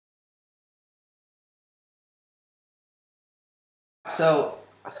So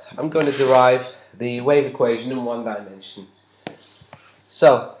I'm going to derive the wave equation in one dimension.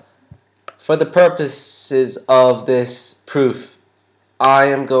 So for the purposes of this proof, I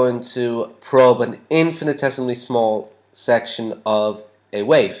am going to probe an infinitesimally small section of a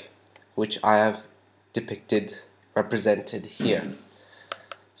wave, which I have represented here.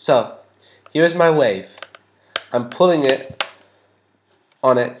 So here's my wave. I'm pulling it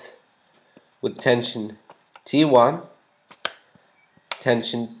on it with tension T1,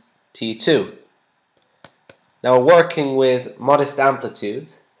 tension T2. Now we're working with modest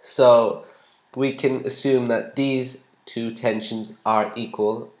amplitudes, so we can assume that these two tensions are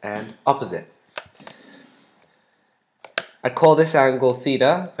equal and opposite. I call this angle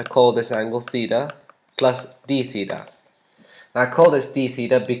theta, I call this angle theta plus d theta. Now I call this d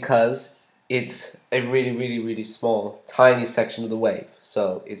theta because it's a really small, tiny section of the wave,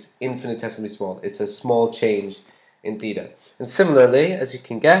 so it's infinitesimally small. It's a small change in theta. And similarly, as you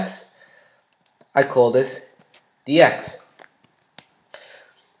can guess, I call this dx.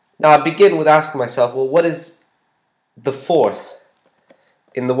 Now I begin with asking myself, well, what is the force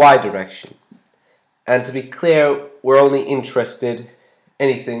in the y direction? And to be clear, we're only interested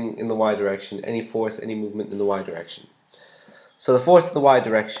anything in the y direction, any force, any movement in the y direction. So the force in the y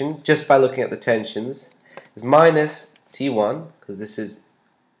direction, just by looking at the tensions, is minus T1, because this is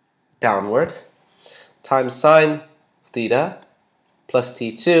downward, times sine of theta plus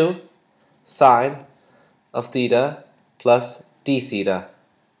T2 sine of theta plus d theta.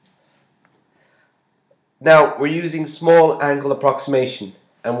 Now we're using small angle approximation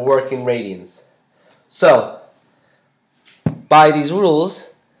and we're working radians. So by these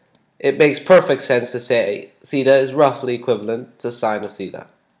rules, it makes perfect sense to say theta is roughly equivalent to sine of theta.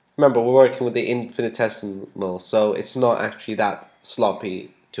 Remember, we're working with the infinitesimal, so it's not actually that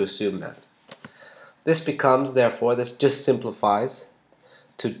sloppy to assume that. This becomes, therefore, this just simplifies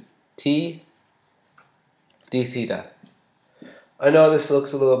to t d theta. I know this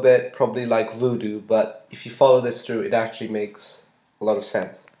looks a little bit probably like voodoo, but if you follow this through, it actually makes a lot of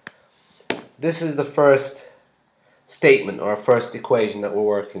sense. This is the first statement or first equation that we're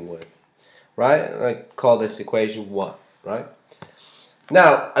working with, right? I call this equation 1, right?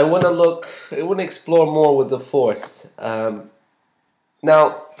 Now, I want to explore more with the force.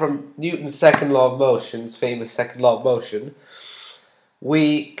 Now, from Newton's second law of motion, his famous second law of motion,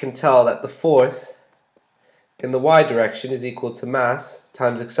 we can tell that the force in the y direction is equal to mass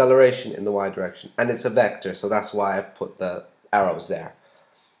times acceleration in the y direction. And it's a vector, so that's why I put the arrows there.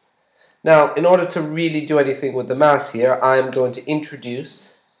 Now, in order to really do anything with the mass here, I'm going to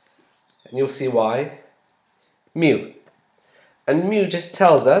introduce, and you'll see why, mu. And mu just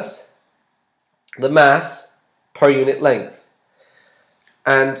tells us the mass per unit length.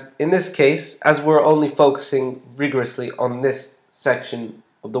 And in this case, as we're only focusing rigorously on this section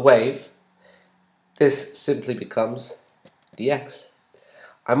of the wave, this simply becomes dx.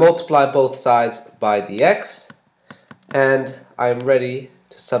 I multiply both sides by dx, and I'm ready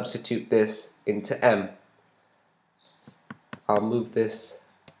to substitute this into m. I'll move this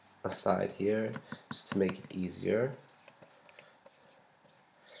aside here just to make it easier.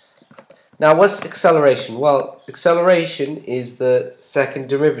 Now, what's acceleration? Well, acceleration is the second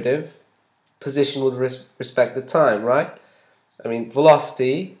derivative position with respect to time, right? I mean,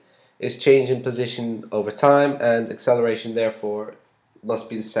 velocity is change in position over time, and acceleration, therefore,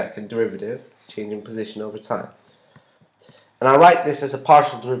 must be the second derivative, change in position over time. And I write this as a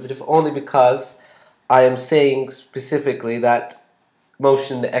partial derivative only because I am saying specifically that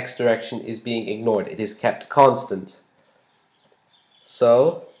motion in the x direction is being ignored. It is kept constant.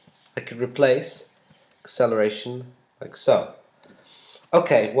 So I could replace acceleration like so.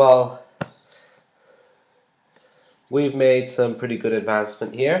 Okay, well, we've made some pretty good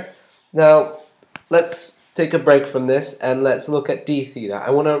advancement here. Now, let's take a break from this and let's look at d theta. I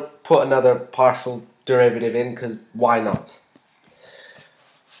want to put another partial derivative in because why not?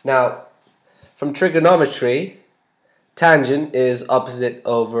 Now, from trigonometry, tangent is opposite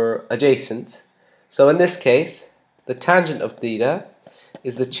over adjacent. So in this case, the tangent of theta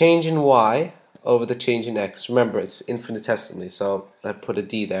is the change in y over the change in x. Remember, it's infinitesimally, so I put a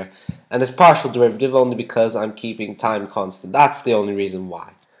d there. And it's partial derivative only because I'm keeping time constant. That's the only reason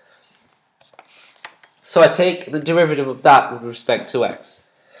why. So I take the derivative of that with respect to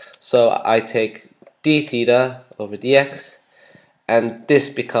x. So I take d theta over dx, and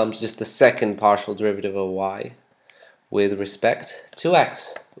this becomes just the second partial derivative of y with respect to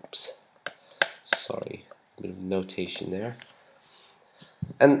x. Oops. Sorry, a bit of notation there.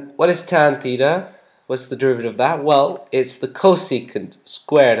 And what is tan theta? What's the derivative of that? Well, it's the cosecant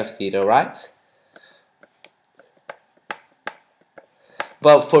squared of theta, right?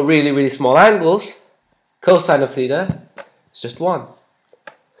 But for really, really small angles, cosine of theta is just 1.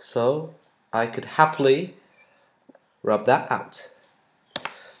 So I could happily rub that out.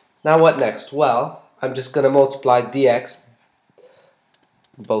 Now what next? Well, I'm just going to multiply dx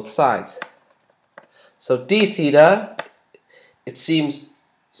on both sides. So d theta, it seems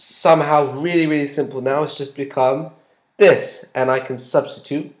somehow really, really simple now. It's just become this, and I can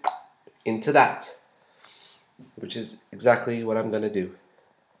substitute into that, which is exactly what I'm going to do.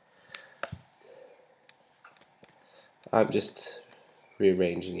 I'm just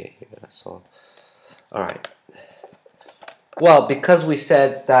rearranging it here, that's all. Alright. Well, because we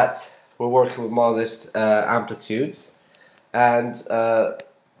said that we're working with modest amplitudes, and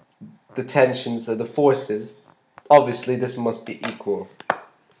the tensions and the forces, obviously this must be equal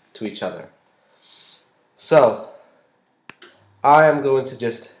to each other. So I am going to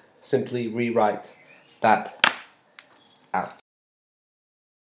just simply rewrite that out.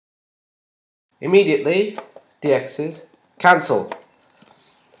 Immediately dx's cancel.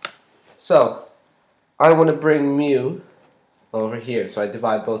 So I want to bring mu over here, so I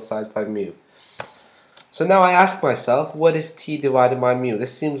divide both sides by mu. So now I ask myself, what is t divided by mu?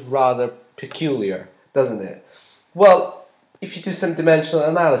 This seems rather peculiar, doesn't it? Well, if you do some dimensional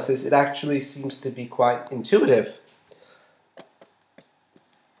analysis, it actually seems to be quite intuitive.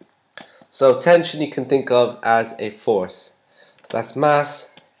 So tension you can think of as a force. So that's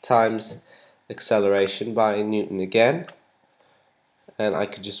mass times acceleration by Newton again. And I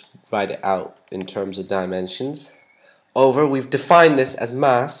could just write it out in terms of dimensions. Over, we've defined this as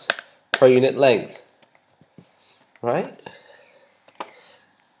mass per unit length. Right?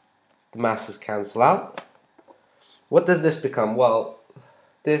 The masses cancel out. What does this become? Well,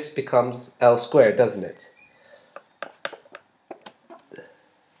 this becomes L squared, doesn't it?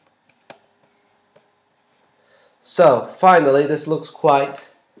 So, finally, this looks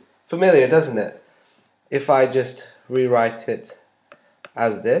quite familiar, doesn't it? If I just rewrite it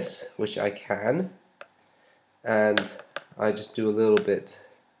as this, which I can, and I just do a little bit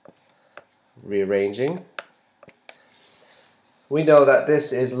rearranging, we know that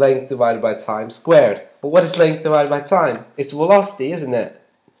this is length divided by time squared. But what is length divided by time? It's velocity, isn't it?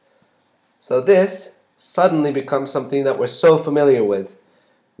 So this suddenly becomes something that we're so familiar with,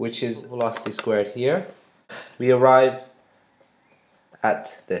 which is velocity squared here. We arrive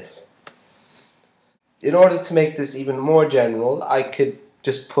at this. In order to make this even more general, I could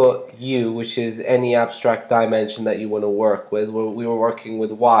just put u, which is any abstract dimension that you want to work with. We were working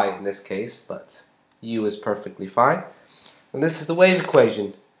with y in this case, but u is perfectly fine. And this is the wave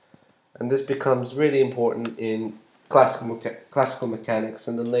equation. And this becomes really important in classical mechanics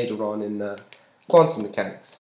and then later on in quantum mechanics.